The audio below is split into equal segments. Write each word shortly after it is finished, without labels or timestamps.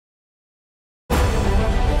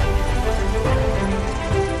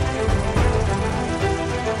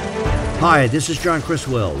Hi, this is John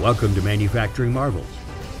Criswell. Welcome to Manufacturing Marvels.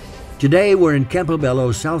 Today we're in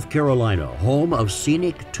Campobello, South Carolina, home of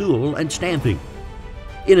Scenic Tool and Stamping.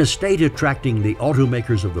 In a state attracting the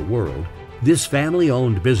automakers of the world, this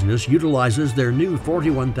family-owned business utilizes their new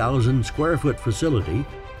 41,000 square foot facility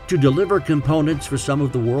to deliver components for some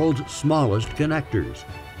of the world's smallest connectors.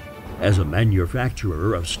 As a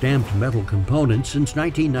manufacturer of stamped metal components since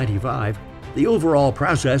 1995, the overall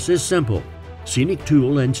process is simple. Scenic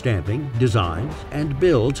Tool and Stamping designs and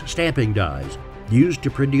builds stamping dies used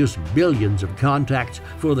to produce billions of contacts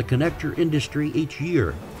for the connector industry each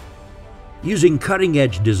year. Using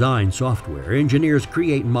cutting-edge design software, engineers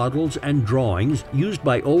create models and drawings used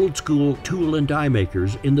by old-school tool and die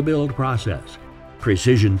makers in the build process.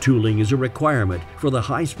 Precision tooling is a requirement for the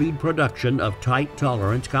high-speed production of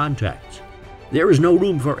tight-tolerance contacts. There is no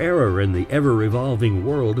room for error in the ever-evolving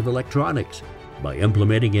world of electronics. By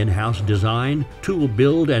implementing in-house design, tool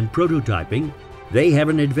build, and prototyping, they have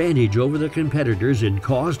an advantage over their competitors in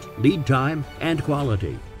cost, lead time, and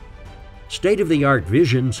quality. State-of-the-art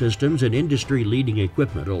vision systems and industry-leading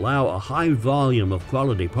equipment allow a high volume of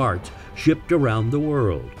quality parts shipped around the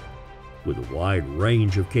world. With a wide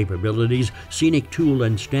range of capabilities, Scenic Tool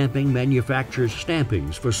and Stamping manufactures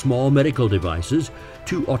stampings for small medical devices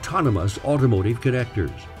to autonomous automotive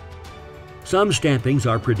connectors. Some stampings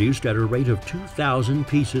are produced at a rate of 2,000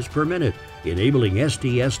 pieces per minute, enabling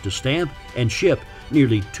STS to stamp and ship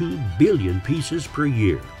nearly 2 billion pieces per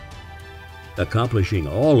year. Accomplishing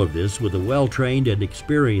all of this with a well-trained and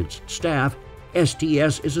experienced staff,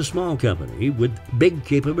 STS is a small company with big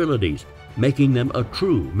capabilities, making them a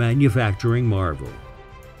true manufacturing marvel.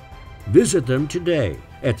 Visit them today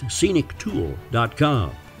at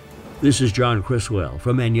ScenicTool.com. This is John Criswell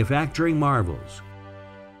for Manufacturing Marvels.